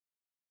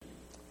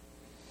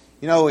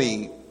You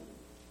know,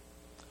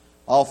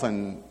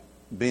 often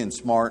being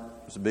smart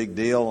is a big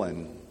deal,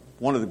 and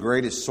one of the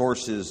greatest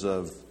sources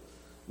of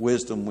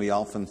wisdom we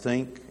often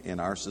think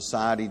in our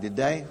society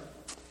today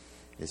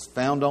is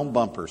found on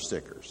bumper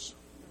stickers.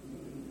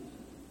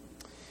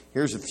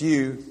 Here's a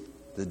few.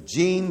 The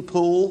gene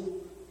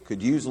pool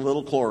could use a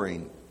little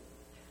chlorine.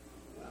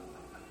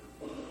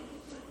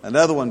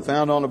 Another one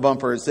found on a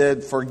bumper, it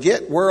said,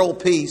 "Forget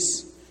world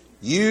peace,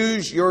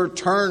 use your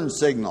turn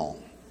signal."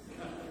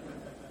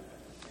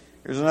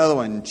 Here's another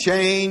one,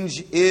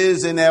 "Change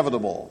is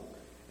inevitable,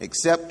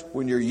 except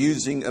when you're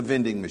using a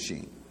vending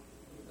machine."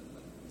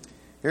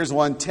 Here's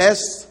one,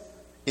 "Tests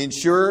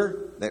ensure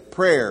that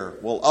prayer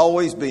will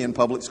always be in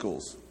public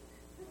schools."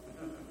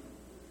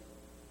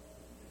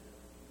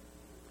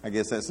 I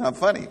guess that's not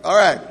funny. All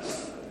right.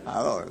 I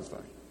thought it was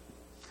funny.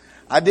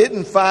 "I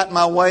didn't fight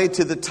my way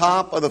to the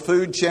top of the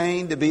food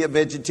chain to be a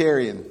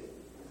vegetarian."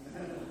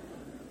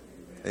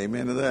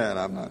 Amen to that.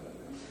 I'm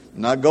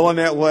not going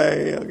that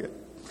way. Okay.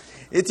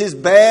 "It's as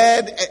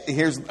bad,"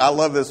 I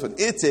love this one.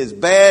 "It's as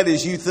bad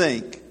as you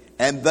think,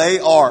 and they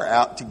are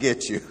out to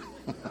get you."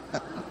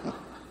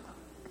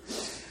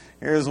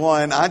 Here's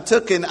one, "I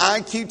took an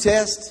IQ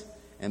test,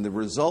 and the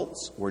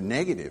results were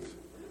negative."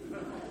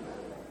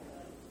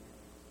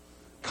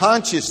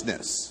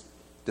 Consciousness.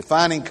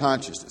 Defining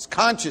consciousness.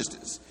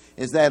 Consciousness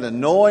is that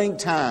annoying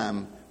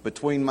time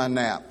between my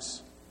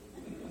naps.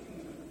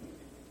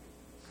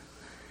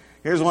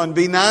 Here's one,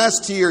 "Be nice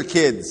to your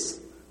kids.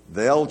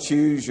 They'll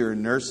choose your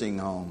nursing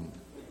home."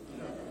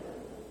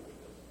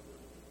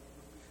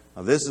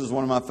 Now, this is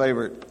one of my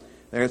favorite.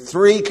 There are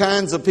three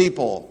kinds of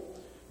people: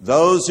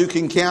 those who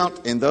can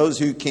count and those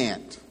who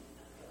can't.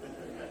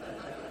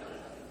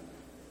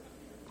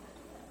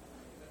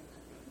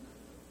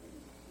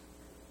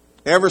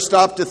 Ever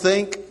stop to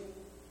think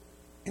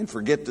and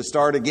forget to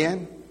start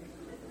again?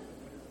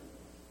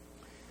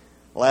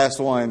 Last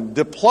one.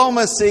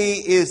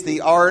 "Diplomacy is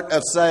the art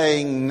of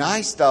saying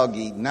nice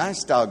doggy,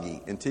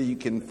 until you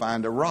can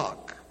find a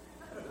rock."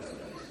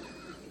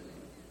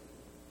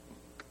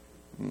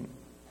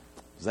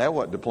 Is that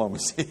what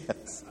diplomacy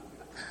is?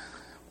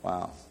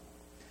 Wow.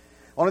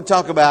 I want to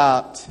talk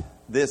about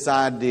this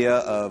idea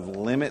of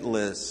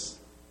limitless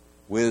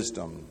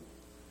wisdom.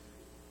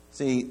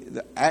 See,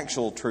 the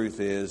actual truth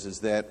is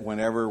that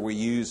whenever we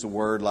use a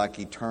word like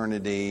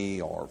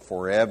eternity or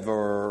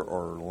forever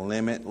or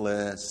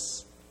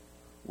limitless,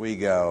 we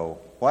go,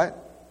 what?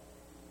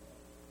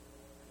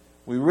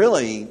 We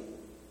really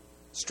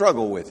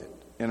struggle with it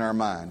in our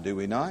mind, do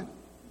we not?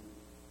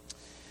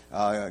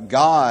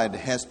 God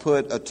has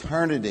put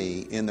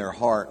eternity in their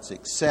hearts,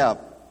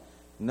 except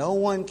no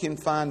one can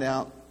find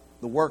out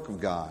the work of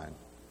God.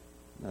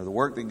 Now, the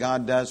work that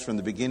God does from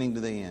the beginning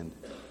to the end.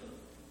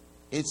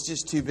 It's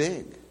just too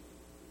big.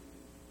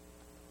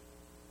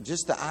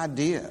 Just the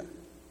idea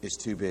is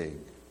too big.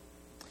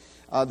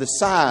 The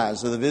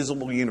size of the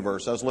visible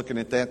universe. I was looking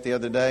at that the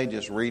other day,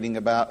 just reading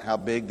about how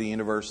big the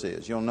universe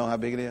is. You don't know how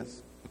big it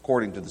is?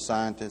 According to the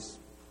scientists,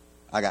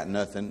 I got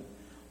nothing.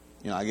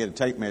 I get a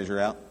tape measure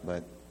out,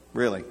 but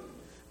really.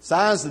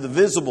 Size of the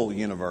visible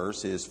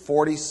universe is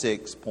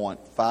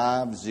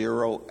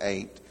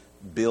 46.508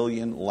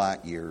 billion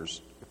light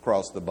years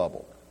across the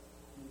bubble.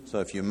 So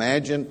if you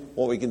imagine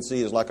what we can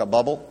see is like a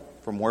bubble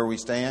from where we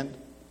stand,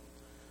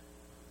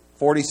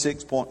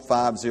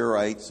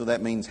 46.508, so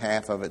that means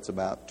half of it's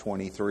about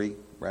 23,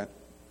 right?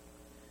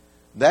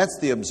 That's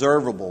the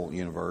observable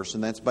universe,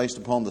 and that's based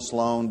upon the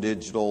Sloan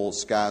Digital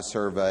Sky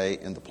Survey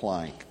and the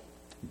Planck.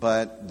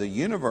 But the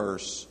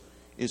universe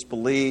is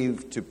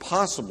believed to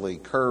possibly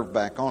curve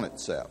back on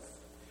itself.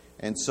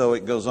 And so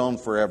it goes on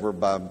forever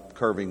by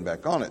curving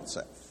back on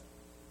itself.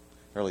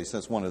 Or at least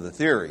that's one of the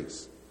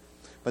theories.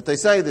 But they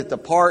say that the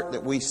part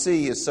that we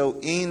see is so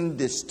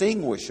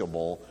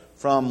indistinguishable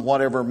from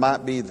whatever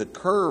might be the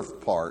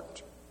curved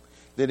part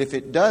that if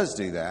it does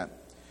do that,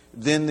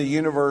 then the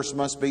universe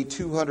must be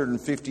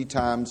 250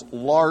 times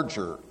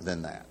larger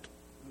than that.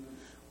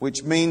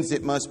 Which means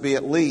it must be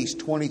at least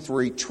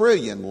 23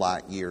 trillion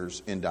light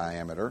years in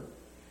diameter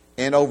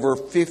and over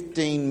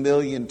 15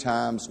 million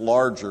times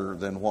larger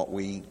than what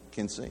we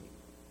can see.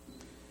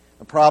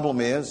 The problem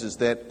is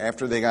that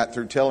after they got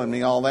through telling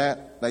me all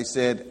that, they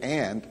said,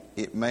 and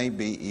it may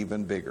be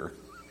even bigger.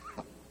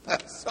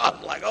 So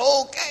I'm like,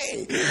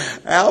 okay,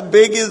 how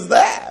big is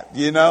that?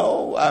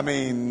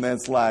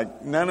 That's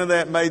like, none of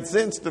that made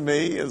sense to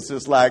me. It's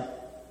just like,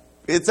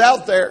 it's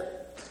out there.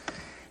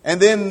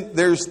 And then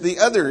there's the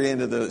other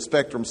end of the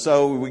spectrum.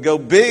 So we go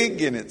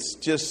big and it's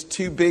just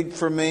too big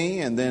for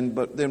me.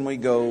 But then we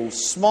go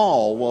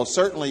small. Well,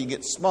 certainly you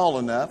get small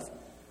enough,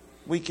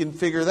 we can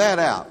figure that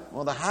out.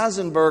 Well, the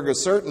Heisenberg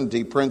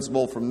uncertainty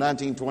principle from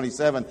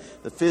 1927,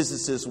 the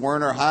physicist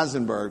Werner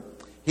Heisenberg,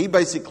 he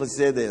basically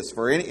said this,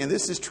 and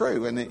this is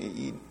true, and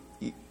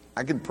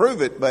I can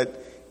prove it,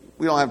 but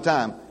we don't have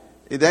time.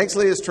 It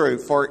actually is true.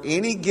 For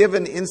any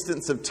given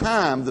instance of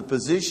time, the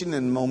position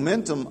and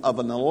momentum of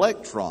an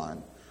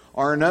electron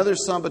or another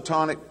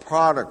subatomic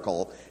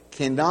particle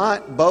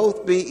cannot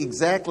both be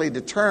exactly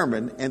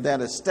determined, and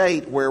that a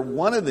state where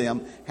one of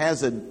them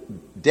has a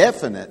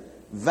definite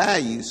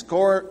value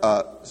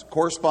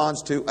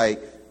corresponds to a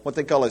what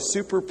they call a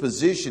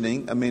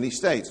superpositioning of many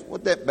states.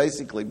 What that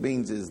basically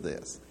means is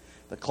this.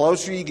 The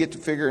closer you get to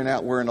figuring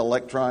out where an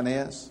electron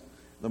is,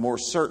 the more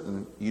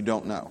certain you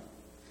don't know.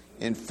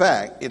 In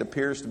fact, it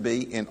appears to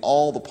be in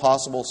all the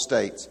possible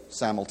states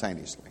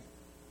simultaneously.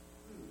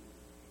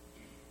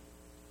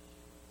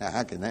 Now,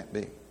 how can that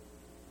be?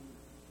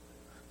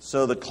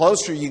 So the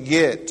closer you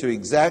get to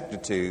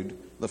exactitude,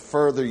 the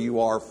further you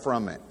are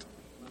from it.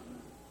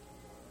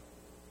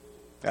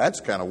 That's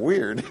kind of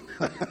weird.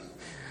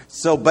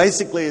 So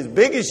basically, as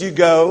big as you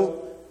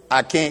go,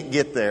 I can't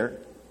get there.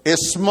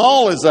 As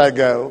small as I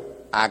go,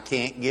 I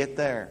can't get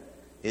there.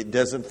 It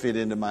doesn't fit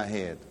into my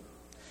head.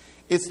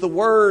 It's the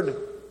word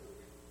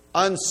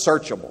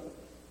unsearchable.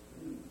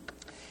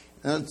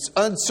 Now,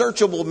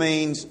 unsearchable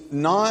means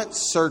not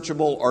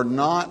searchable or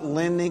not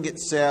lending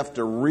itself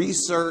to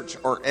research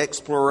or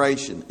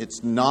exploration.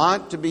 It's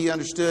not to be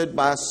understood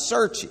by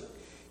searching.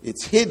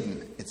 It's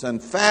hidden. It's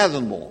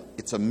unfathomable.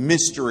 It's a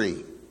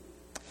mystery.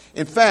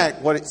 In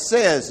fact, what it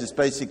says is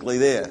basically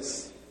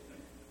this.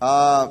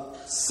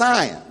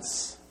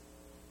 Science,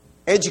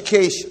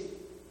 education,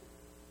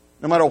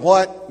 no matter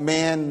what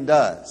man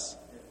does,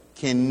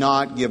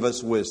 cannot give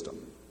us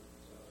wisdom.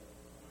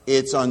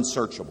 It's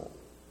unsearchable.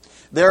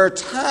 There are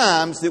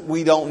times that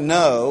we don't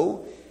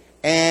know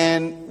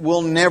and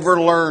we'll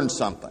never learn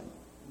something.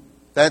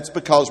 That's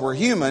because we're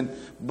human,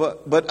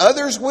 but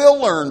others will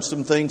learn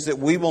some things that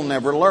we will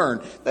never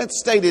learn. That's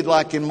stated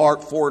like in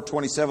Mark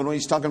 4:27 when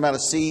he's talking about a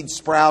seed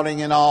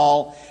sprouting and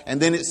all.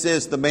 And then it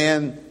says the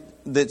man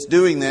that's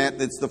doing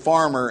that's the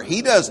farmer,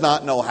 he does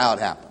not know how it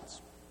happens.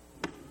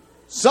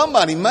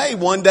 Somebody may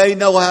one day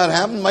know how it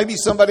happens. Maybe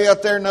somebody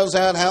out there knows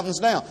how it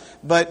happens now.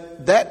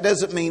 But that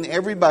doesn't mean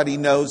everybody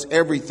knows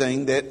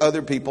everything that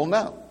other people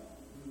know.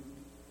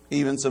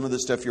 Even some of the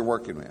stuff you're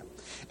working with.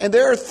 And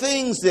there are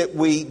things that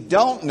we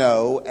don't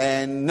know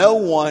and no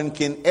one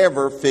can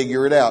ever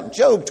figure it out.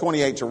 Job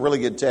 28 is a really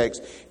good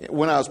text.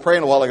 When I was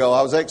praying a while ago,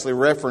 I was actually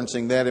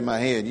referencing that in my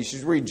head. You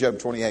should read Job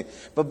 28.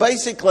 But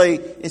basically,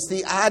 it's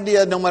the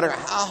idea no matter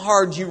how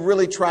hard you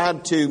really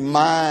tried to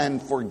mine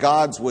for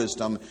God's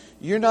wisdom,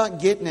 you're not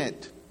getting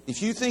it.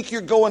 If you think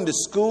you're going to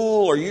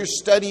school or you're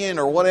studying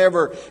or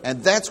whatever,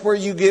 and that's where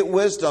you get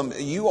wisdom,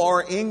 you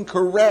are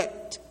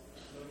incorrect.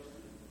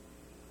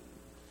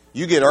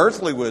 You get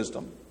earthly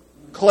wisdom,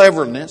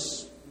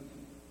 cleverness,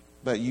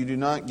 but you do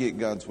not get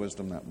God's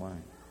wisdom that way.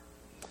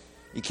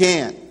 You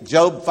can't.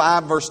 Job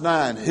 5 verse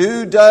 9.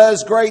 Who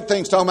does great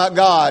things, talking about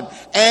God,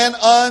 and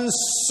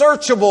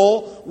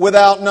unsearchable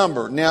without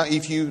number. Now,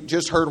 if you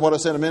just heard what I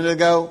said a minute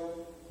ago,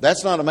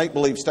 that's not a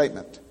make-believe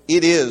statement.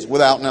 It is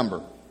without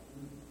number.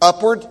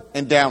 Upward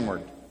and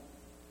downward,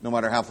 no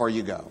matter how far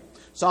you go.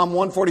 Psalm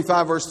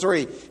 145 verse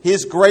 3.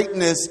 His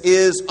greatness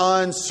is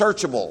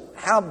unsearchable.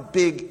 How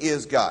big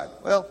is God?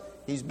 Well,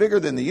 He's bigger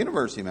than the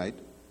universe He made.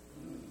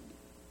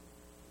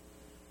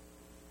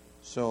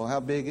 So how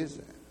big is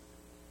that?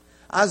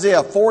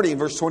 Isaiah 40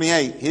 verse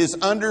 28. His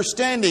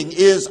understanding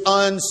is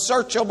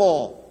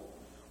unsearchable.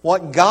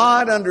 What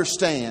God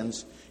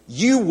understands,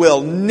 you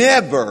will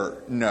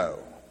never know.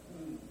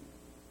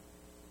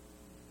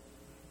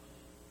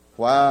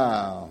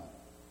 Wow.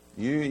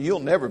 You'll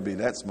never be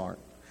that smart.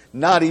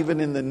 Not even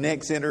in the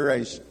next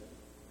iteration.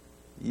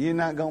 You're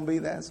not going to be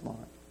that smart.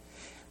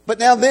 But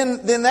now then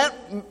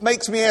that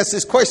makes me ask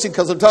this question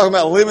because I'm talking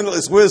about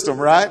limitless wisdom,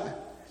 right?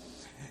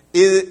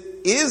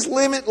 Is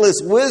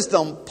limitless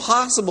wisdom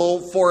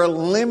possible for a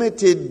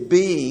limited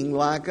being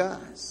like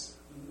us?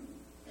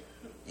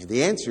 And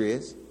the answer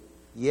is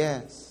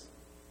yes.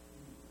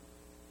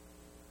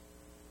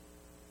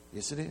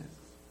 Yes, it is.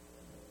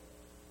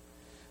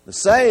 The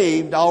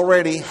saved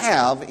already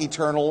have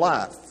eternal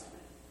life.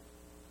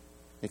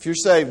 If you're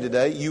saved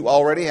today, you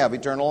already have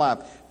eternal life.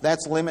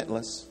 That's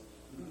limitless.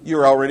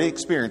 You're already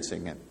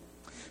experiencing it.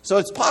 So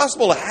it's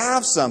possible to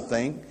have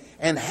something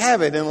and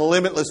have it in a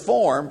limitless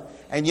form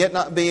and yet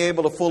not be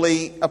able to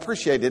fully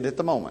appreciate it at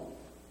the moment.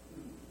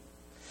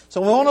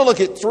 So we want to look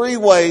at 3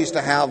 ways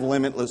to have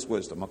limitless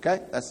wisdom,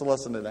 okay? That's the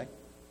lesson today.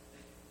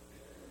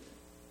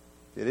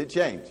 Did it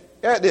change?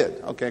 Yeah, it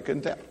did. Okay, I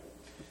couldn't tell.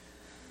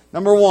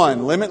 Number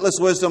 1, limitless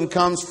wisdom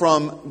comes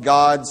from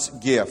God's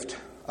gift.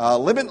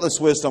 Limitless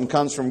wisdom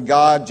comes from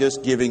God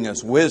just giving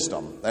us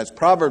wisdom. That's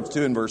Proverbs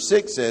 2 and verse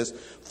 6 says,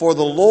 "For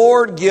the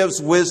Lord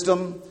gives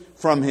wisdom,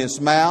 from His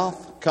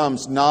mouth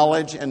comes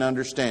knowledge and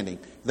understanding."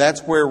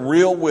 That's where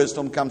real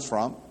wisdom comes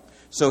from.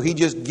 So He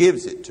just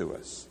gives it to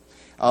us.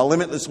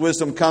 Limitless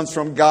wisdom comes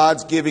from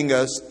God's giving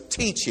us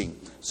teaching.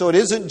 So it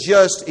isn't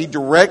just He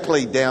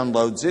directly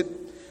downloads it,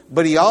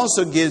 but He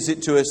also gives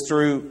it to us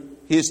through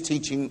His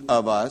teaching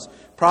of us.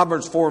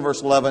 Proverbs 4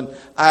 verse 11,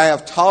 "I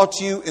have taught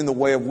you in the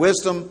way of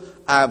wisdom.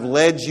 I have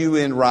led you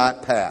in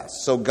right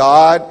paths." So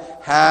God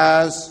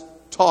has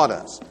taught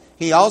us.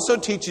 He also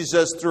teaches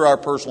us through our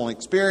personal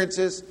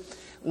experiences.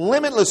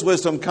 Limitless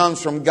wisdom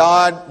comes from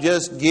God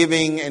just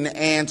giving an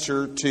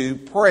answer to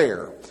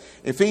prayer.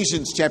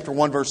 Ephesians chapter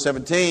 1, verse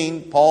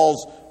 17,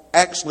 Paul's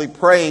actually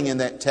praying in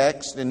that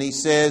text, and he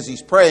says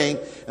he's praying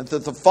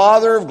that the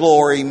Father of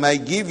glory may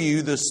give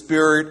you the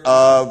spirit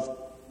of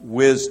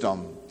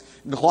wisdom.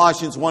 In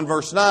Colossians 1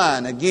 verse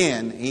 9,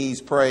 again,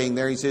 he's praying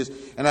there. He says,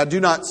 and I do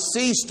not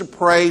cease to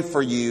pray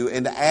for you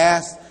and to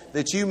ask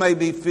that you may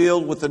be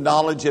filled with the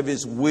knowledge of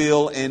His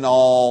will in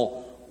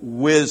all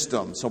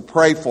wisdom. So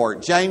pray for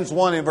it. James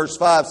 1 in verse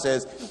 5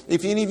 says,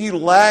 if any of you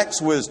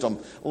lacks wisdom,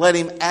 let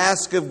him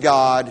ask of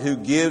God who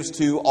gives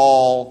to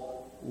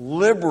all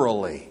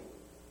liberally.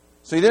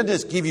 So He doesn't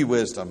just give you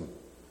wisdom.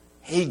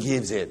 He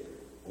gives it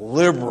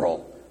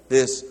liberal.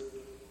 This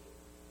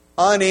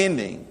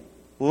unending,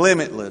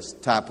 limitless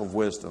type of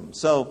wisdom.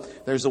 So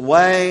there's a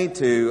way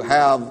to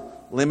have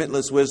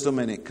limitless wisdom,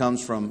 and it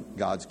comes from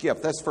God's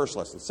gift. That's the first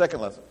lesson.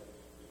 Second lesson.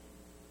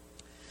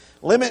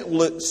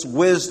 Limitless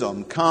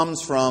wisdom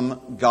comes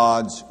from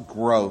God's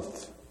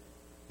growth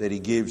that He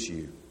gives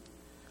you.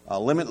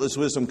 Limitless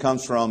wisdom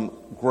comes from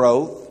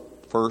growth,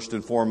 first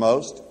and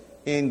foremost,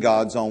 in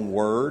God's own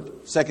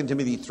Word. 2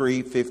 Timothy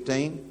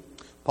 3:15.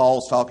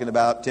 Paul's talking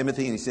about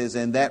Timothy, and he says,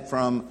 and that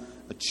from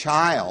a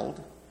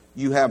child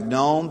you have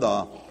known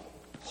the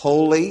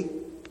Holy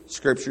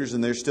Scriptures,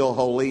 and they're still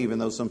holy, even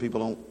though some people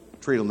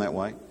don't treat them that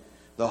way.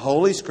 The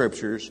Holy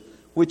Scriptures,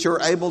 which are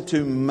able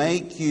to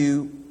make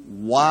you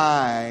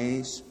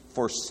wise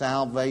for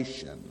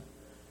salvation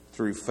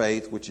through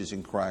faith which is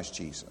in Christ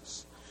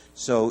Jesus.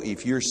 So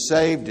if you're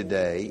saved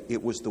today,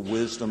 it was the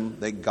wisdom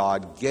that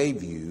God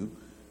gave you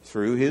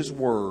through His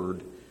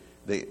Word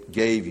that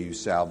gave you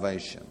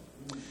salvation.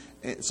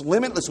 It's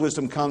limitless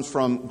wisdom comes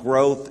from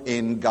growth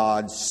in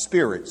God's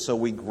Spirit. So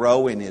we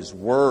grow in His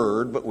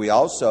Word, but we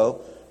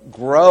also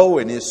grow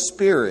in His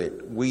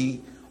Spirit.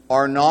 We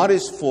are not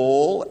as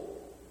full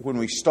when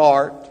we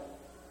start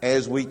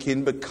as we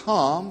can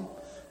become.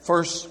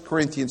 1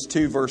 Corinthians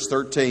 2 verse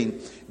 13.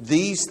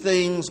 These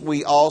things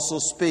we also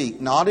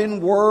speak, not in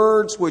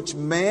words which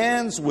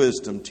man's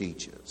wisdom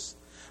teaches,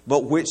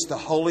 but which the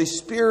Holy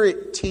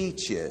Spirit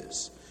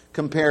teaches,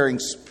 comparing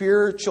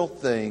spiritual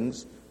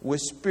things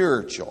with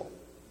spiritual.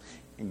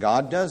 And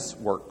God does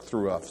work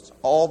through us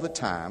all the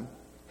time,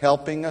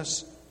 helping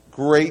us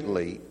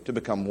greatly to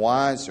become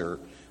wiser.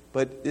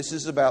 But this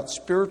is about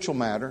spiritual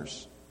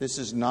matters. This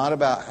is not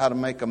about how to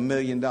make $1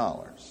 million.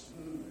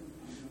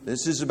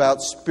 This is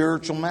about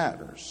spiritual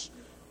matters.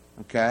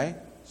 Okay?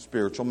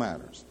 Spiritual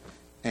matters.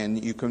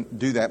 And you can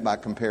do that by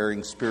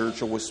comparing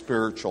spiritual with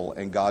spiritual,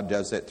 and God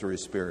does that through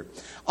His Spirit.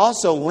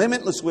 Also,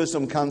 limitless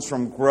wisdom comes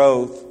from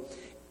growth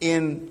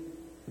in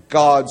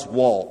God's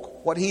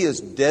walk. What He has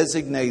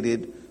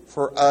designated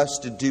for us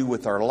to do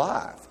with our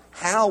life.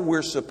 How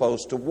we're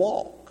supposed to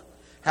walk.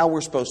 How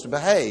we're supposed to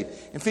behave.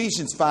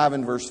 Ephesians 5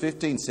 and verse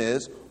 15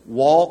 says,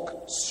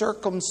 walk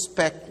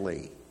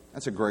circumspectly.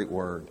 That's a great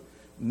word.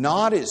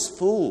 Not as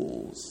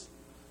fools,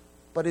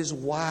 but as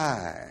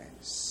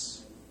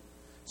wise.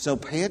 So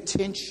pay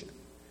attention.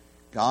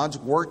 God's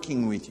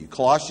working with you.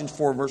 Colossians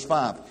 4 verse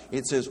 5.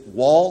 It says,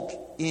 walk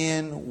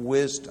in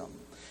wisdom.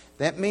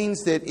 That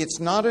means that it's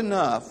not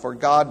enough for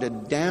God to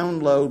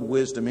download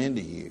wisdom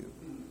into you.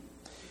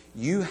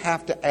 You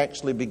have to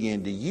actually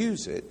begin to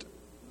use it,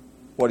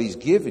 what He's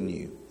given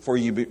you, for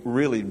you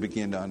really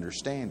begin to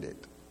understand it.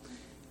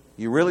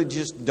 You really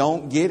just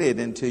don't get it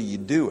until you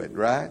do it,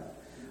 right?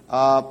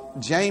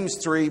 James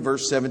 3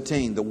 verse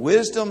 17. The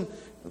wisdom,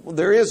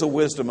 there is a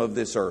wisdom of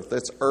this earth.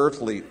 That's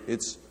earthly.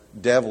 It's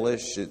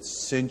devilish.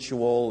 It's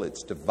sensual.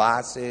 It's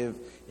divisive.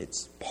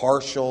 It's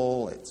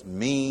partial. It's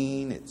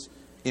mean. It's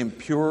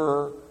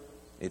impure.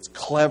 It's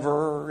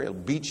clever. It'll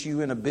beat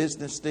you in a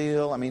business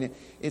deal. I mean,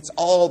 it's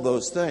all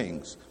those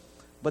things.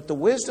 But the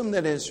wisdom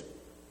that is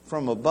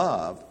from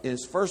above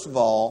is, first of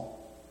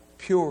all,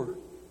 pure.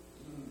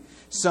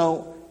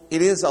 So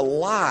it is a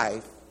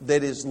life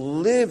that is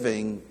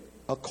living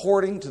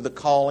according to the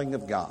calling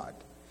of God.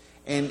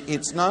 And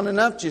it's not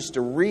enough just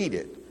to read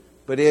it,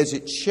 but as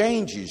it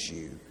changes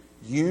you,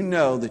 you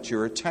know that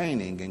you're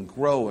attaining and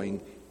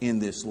growing in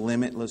this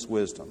limitless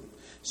wisdom.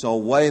 So a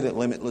way that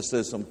limitless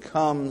wisdom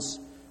comes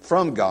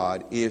from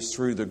God is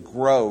through the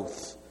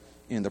growth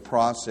in the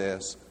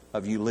process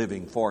of you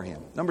living for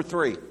Him. Number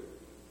 3,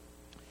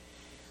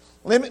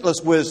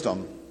 limitless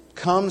wisdom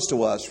comes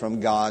to us from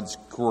God's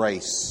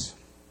grace.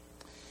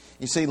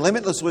 You see,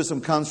 limitless wisdom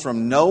comes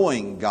from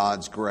knowing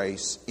God's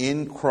grace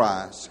in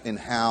Christ and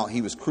how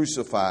He was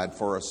crucified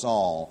for us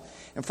all.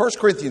 In 1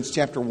 Corinthians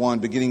chapter 1,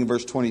 beginning in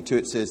verse 22,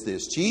 it says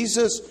this,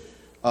 Jesus,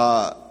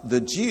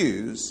 the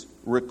Jews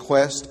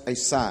request a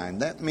sign.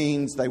 That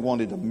means they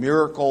wanted a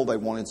miracle, they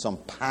wanted some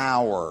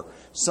power,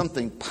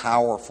 something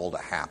powerful to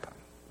happen,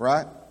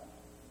 right?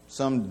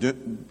 Some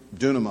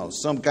dunamos,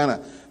 some kind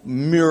of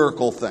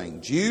miracle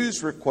thing.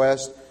 Jews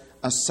request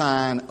a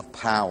sign of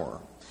power.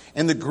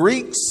 And the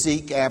Greeks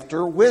seek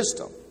after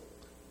wisdom.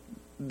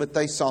 But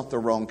they sought the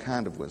wrong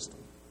kind of wisdom.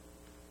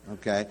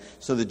 Okay?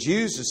 So the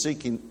Jews are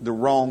seeking the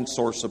wrong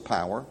source of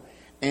power.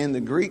 And the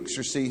Greeks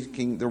are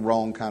seeking the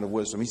wrong kind of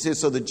wisdom. He says,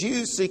 so the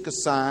Jews seek a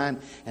sign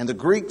and the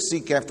Greeks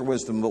seek after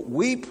wisdom. But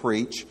we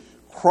preach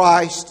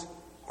Christ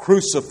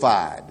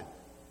crucified.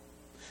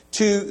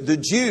 To the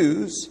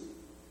Jews,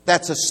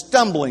 that's a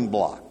stumbling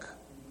block.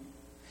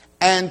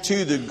 And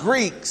to the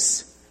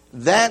Greeks,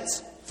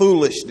 that's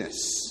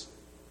foolishness.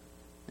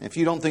 If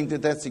you don't think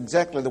that that's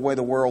exactly the way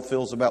the world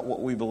feels about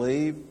what we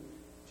believe,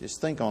 just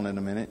think on it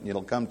a minute and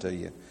it'll come to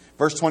you.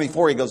 Verse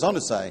 24, he goes on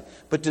to say,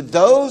 but to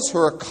those who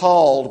are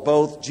called,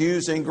 both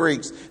Jews and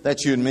Greeks,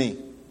 that's you and me.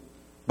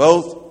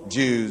 Both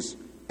Jews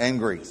and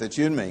Greeks, that's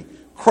you and me.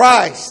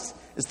 Christ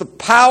is the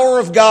power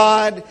of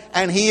God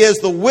and He is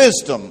the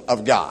wisdom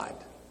of God.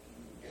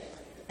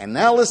 And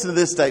now listen to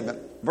this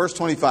statement, verse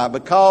 25,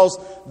 because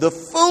the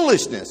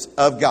foolishness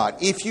of God,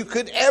 if you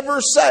could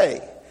ever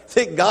say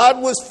that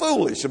God was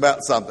foolish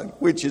about something,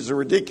 which is a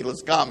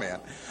ridiculous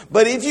comment,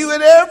 but if you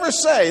would ever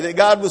say that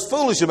God was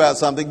foolish about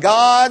something,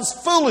 God's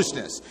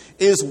foolishness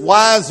is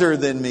wiser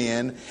than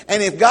men.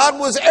 And if God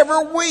was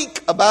ever weak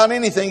about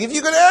anything, if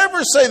you could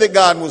ever say that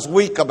God was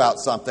weak about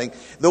something,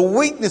 the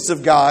weakness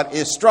of God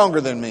is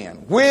stronger than men.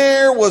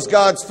 Where was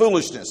God's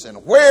foolishness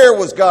and where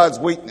was God's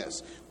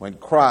weakness? When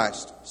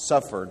Christ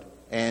suffered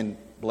and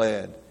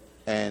bled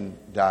and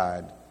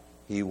died,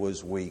 He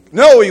was weak.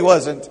 No, He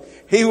wasn't.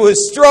 He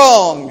was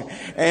strong.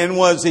 And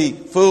was He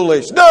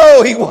foolish?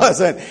 No, He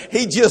wasn't.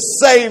 He just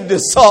saved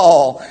us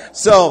all.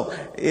 So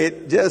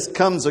it just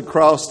comes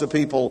across to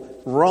people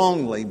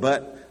wrongly.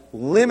 But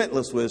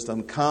limitless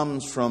wisdom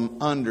comes from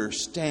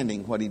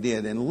understanding what He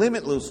did. And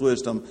limitless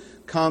wisdom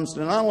comes to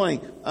not only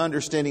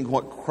understanding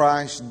what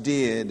Christ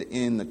did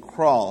in the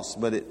cross,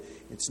 but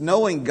it's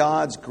knowing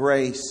God's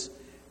grace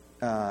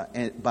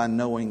by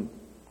knowing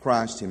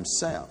Christ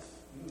Himself.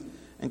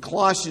 In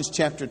Colossians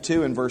chapter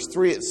 2 and verse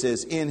 3 it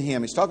says, in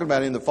Him. He's talking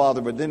about in the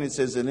Father, but then it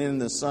says, and in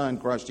the Son,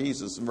 Christ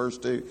Jesus, in verse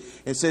 2.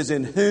 It says,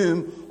 in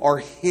whom are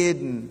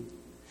hidden.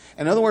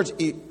 In other words,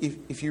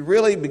 if you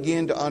really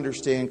begin to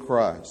understand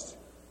Christ,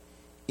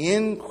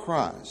 in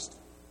Christ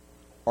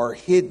are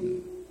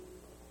hidden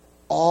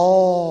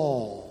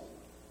all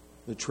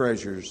the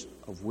treasures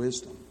of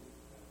wisdom.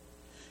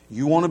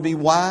 You want to be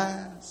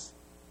wise?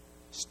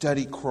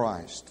 Study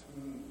Christ.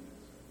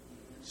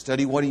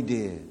 Study what He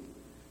did.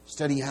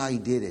 Study how He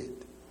did it,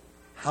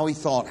 how He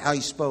thought, how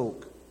He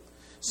spoke.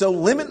 So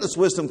limitless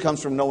wisdom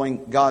comes from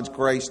knowing God's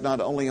grace not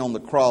only on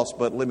the cross,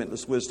 but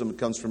limitless wisdom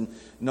comes from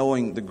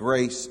knowing the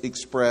grace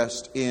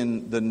expressed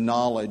in the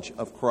knowledge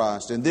of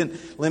Christ. And then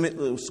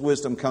limitless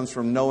wisdom comes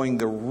from knowing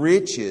the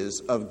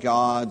riches of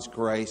God's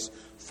grace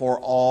for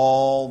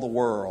all the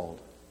world.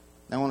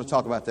 Now, I want to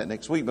talk about that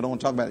next week, but I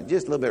want to talk about it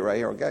just a little bit right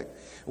here, okay?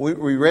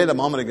 We read a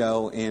moment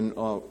ago in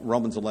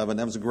Romans 11.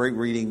 That was a great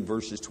reading,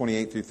 verses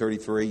 28 through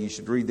 33. You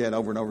should read that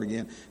over and over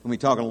again. We'll be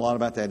talking a lot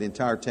about that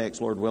entire text,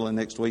 Lord willing,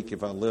 next week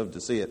if I live to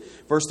see it.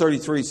 Verse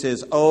 33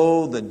 says,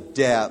 oh, the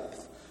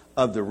depth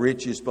of the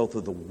riches, both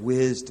of the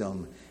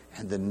wisdom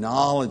and the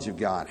knowledge of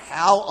God.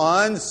 How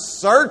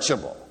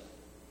unsearchable.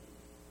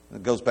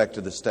 It goes back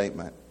to the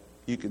statement,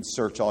 you can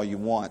search all you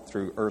want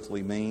through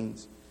earthly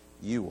means.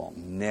 You will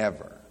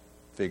never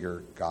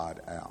figure God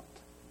out.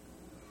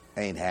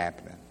 Ain't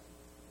happening.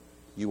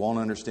 You won't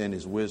understand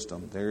His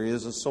wisdom. There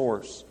is a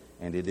source,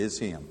 and it is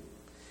Him.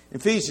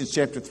 Ephesians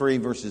chapter 3,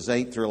 verses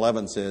 8 through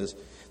 11 says,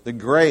 the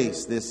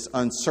grace, this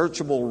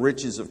unsearchable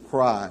riches of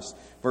Christ,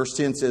 verse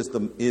 10 says,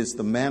 is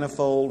the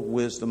manifold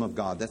wisdom of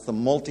God. That's the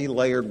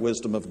multi-layered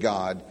wisdom of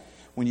God.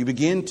 When you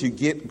begin to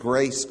get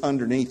grace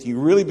underneath, you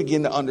really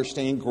begin to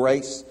understand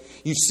grace.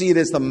 You see it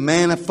as the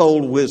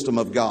manifold wisdom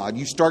of God.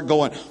 You start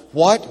going,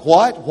 what,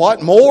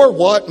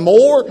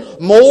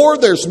 more,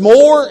 there's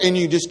more. And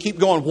you just keep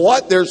going,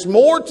 what, there's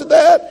more to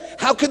that?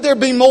 How could there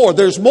be more?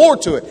 There's more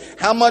to it.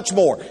 How much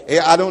more?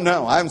 I don't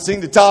know. I haven't seen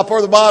the top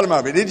or the bottom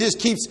of it. It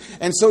just keeps.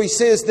 And so he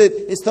says that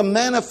it's the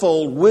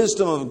manifold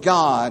wisdom of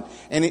God.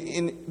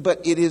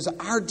 But it is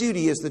our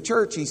duty as the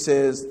church, he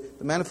says,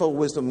 the manifold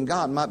wisdom of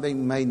God might be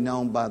made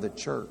known by the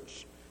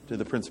church to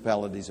the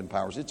principalities and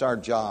powers. It's our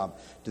job,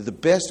 to the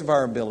best of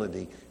our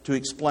ability, to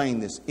explain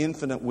this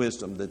infinite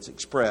wisdom that's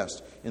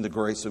expressed in the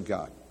grace of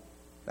God.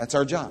 That's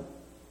our job.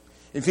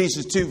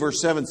 Ephesians 2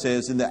 verse 7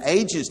 says, in the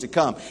ages to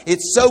come,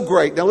 it's so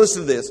great. Now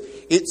listen to this.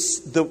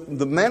 It's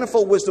the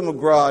manifold wisdom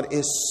of God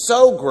is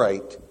so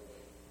great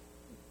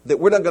that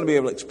we're not going to be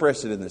able to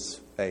express it in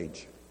this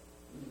age.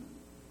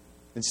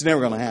 It's never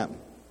going to happen.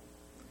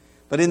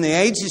 But in the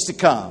ages to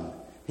come,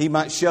 He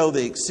might show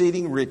the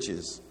exceeding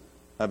riches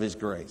of His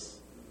grace.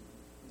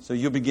 So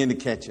you'll begin to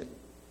catch it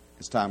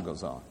as time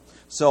goes on.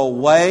 So a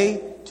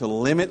way to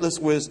limitless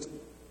wisdom,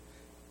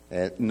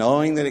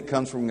 knowing that it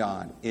comes from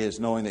God, is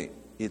knowing that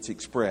it's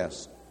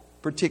expressed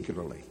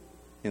particularly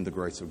in the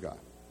grace of God.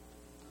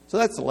 So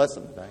that's the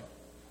lesson today.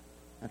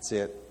 That's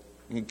it.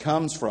 It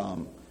comes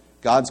from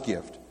God's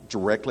gift,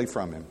 directly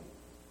from Him.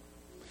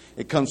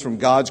 It comes from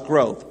God's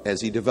growth as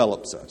He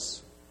develops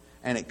us.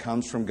 And it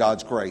comes from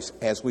God's grace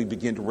as we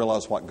begin to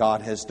realize what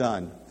God has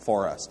done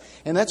for us.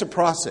 And that's a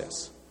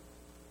process.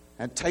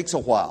 It takes a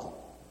while.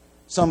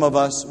 Some of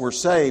us were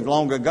saved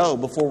long ago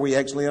before we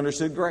actually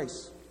understood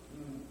grace.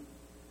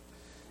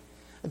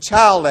 A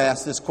child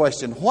asked this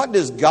question, what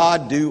does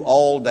God do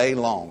all day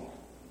long?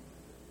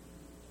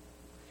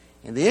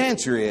 And the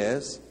answer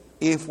is,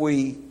 if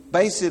we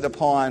base it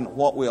upon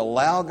what we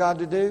allow God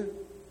to do?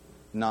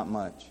 Not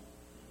much.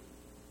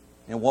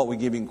 And what we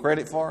give Him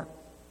credit for?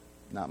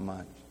 Not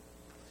much.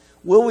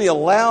 Will we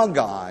allow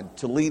God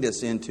to lead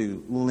us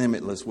into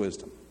limitless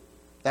wisdom?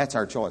 That's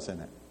our choice,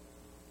 isn't it?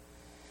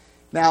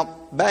 Now,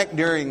 back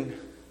during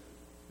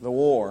the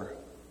war,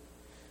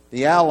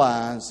 the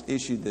Allies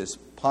issued this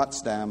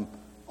Potsdam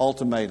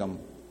Ultimatum.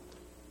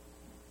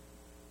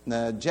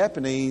 The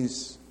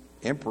Japanese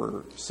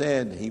emperor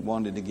said he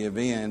wanted to give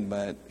in,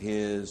 but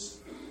his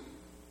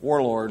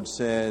warlord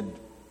said,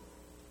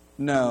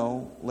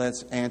 no,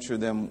 let's answer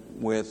them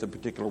with a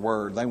particular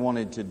word. They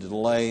wanted to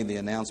delay the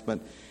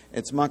announcement.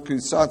 It's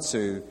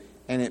makusatsu,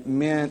 and it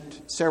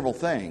meant several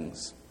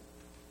things.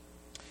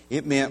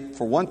 It meant,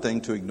 for one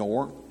thing, to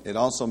ignore. It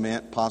also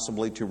meant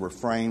possibly to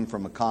refrain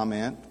from a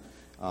comment,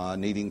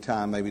 needing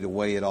time maybe to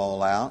weigh it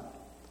all out.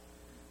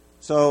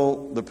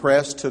 So the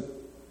press took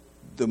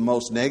the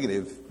most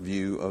negative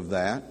view of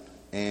that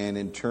and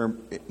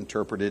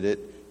interpreted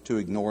it to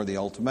ignore the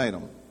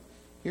ultimatum.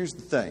 Here's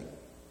the thing.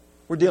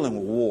 We're dealing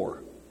with war.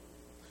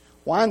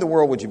 Why in the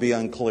world would you be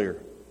unclear?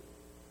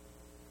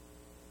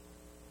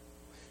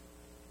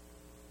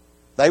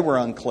 They were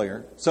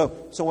unclear. So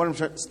what I'm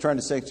trying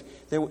to say,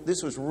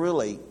 this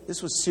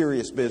was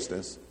serious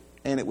business,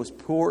 and it was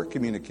poor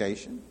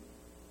communication,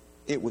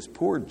 it was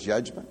poor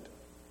judgment,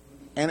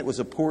 and it was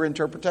a poor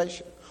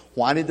interpretation.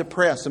 Why did the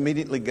press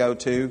immediately go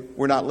to,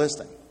 we're not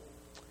listening?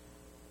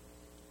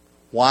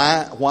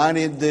 Why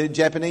did the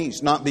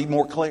Japanese not be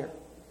more clear?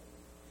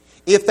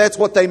 If that's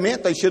what they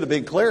meant, they should have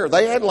been clear.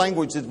 They had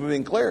language that would have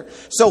been clear.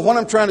 So what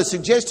I'm trying to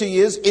suggest to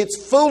you is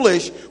it's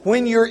foolish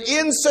when you're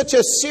in such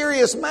a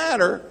serious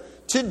matter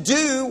to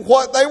do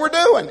what they were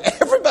doing.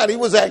 Everybody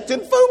was acting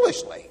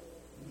foolishly.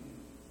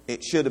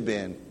 It should have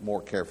been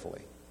more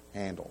carefully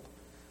handled.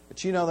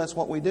 But you know that's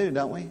what we do,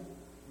 don't we?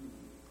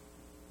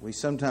 We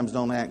sometimes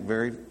don't act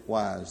very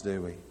wise,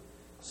 do we?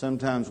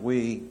 Sometimes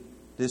we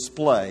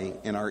display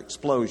in our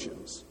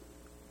explosions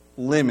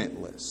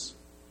limitless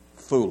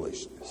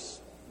foolishness.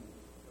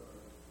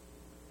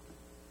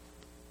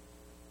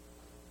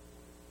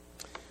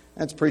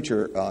 That's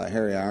preacher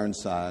Harry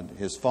Ironside.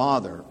 His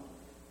father,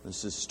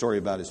 this is a story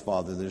about his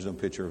father. There's no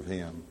picture of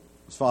him.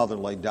 His father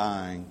lay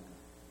dying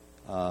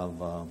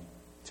of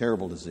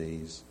terrible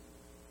disease.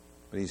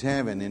 But he's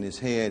having in his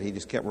head, he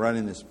just kept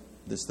running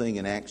this thing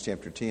in Acts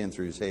chapter 10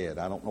 through his head.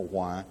 I don't know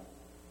why.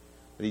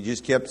 But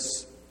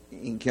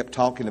he kept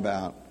talking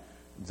about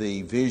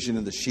the vision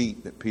of the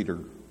sheep that Peter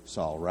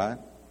saw, right?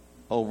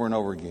 Over and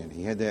over again.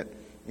 He had that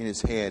in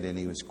his head, and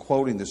he was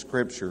quoting the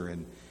scripture.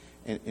 And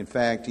in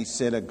fact, he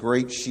said a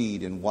great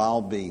sheet and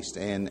wild beast,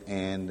 and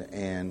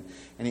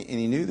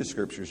he knew the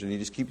scriptures, and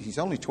he's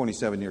only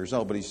 27 years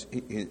old, but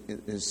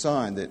his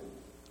son that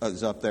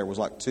was up there was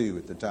like 2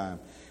 at the time.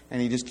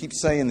 And he just keeps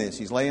saying this.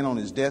 He's laying on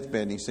his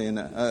deathbed, and he's saying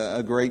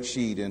a great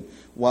sheet and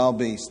wild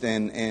beast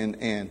and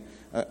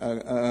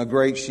a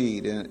great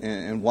sheet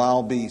and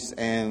wild beast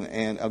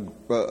and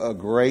a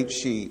great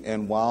sheet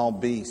and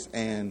wild beast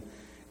and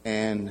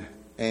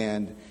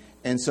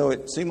so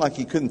it seemed like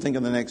he couldn't think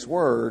of the next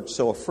word.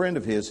 So a friend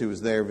of his who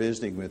was there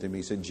visiting with him,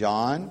 he said,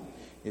 "John,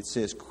 it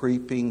says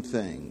creeping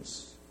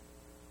things."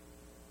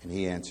 And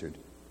he answered,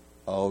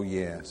 "Oh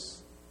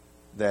yes,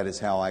 that is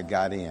how I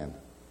got in.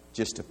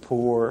 Just a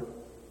poor,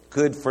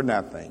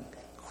 good-for-nothing,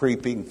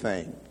 creeping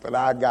thing. But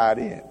I got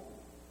in.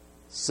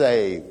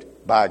 Saved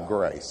by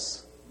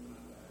grace.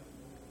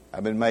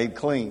 I've been made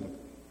clean.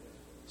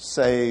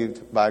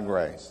 Saved by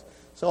grace."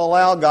 So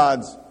allow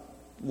God's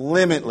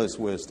limitless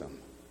wisdom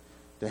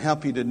to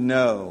help you to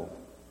know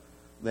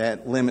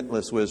that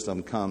limitless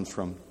wisdom comes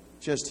from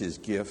just His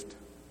gift.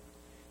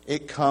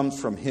 It comes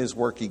from His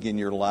working in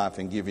your life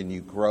and giving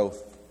you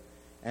growth.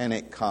 And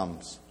it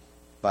comes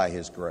by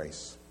His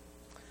grace.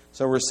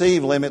 So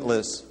receive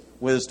limitless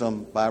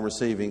wisdom by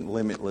receiving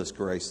limitless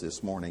grace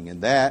this morning.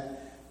 And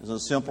that is a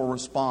simple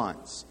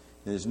response.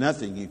 There's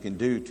nothing you can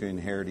do to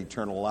inherit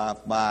eternal life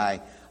by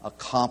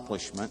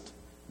accomplishment,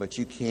 but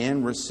you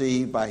can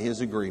receive by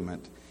His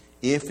agreement.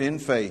 If in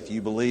faith you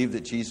believe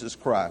that Jesus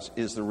Christ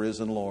is the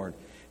risen Lord,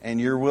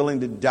 and you're willing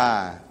to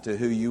die to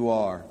who you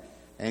are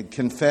and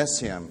confess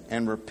Him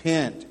and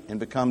repent and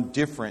become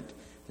different,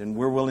 then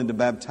we're willing to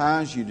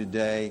baptize you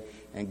today,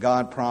 and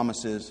God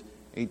promises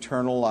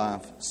eternal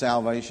life,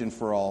 salvation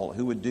for all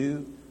who would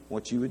do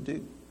what you would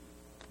do.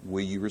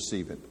 Will you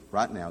receive it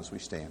right now as we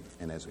stand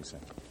and as we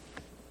sing?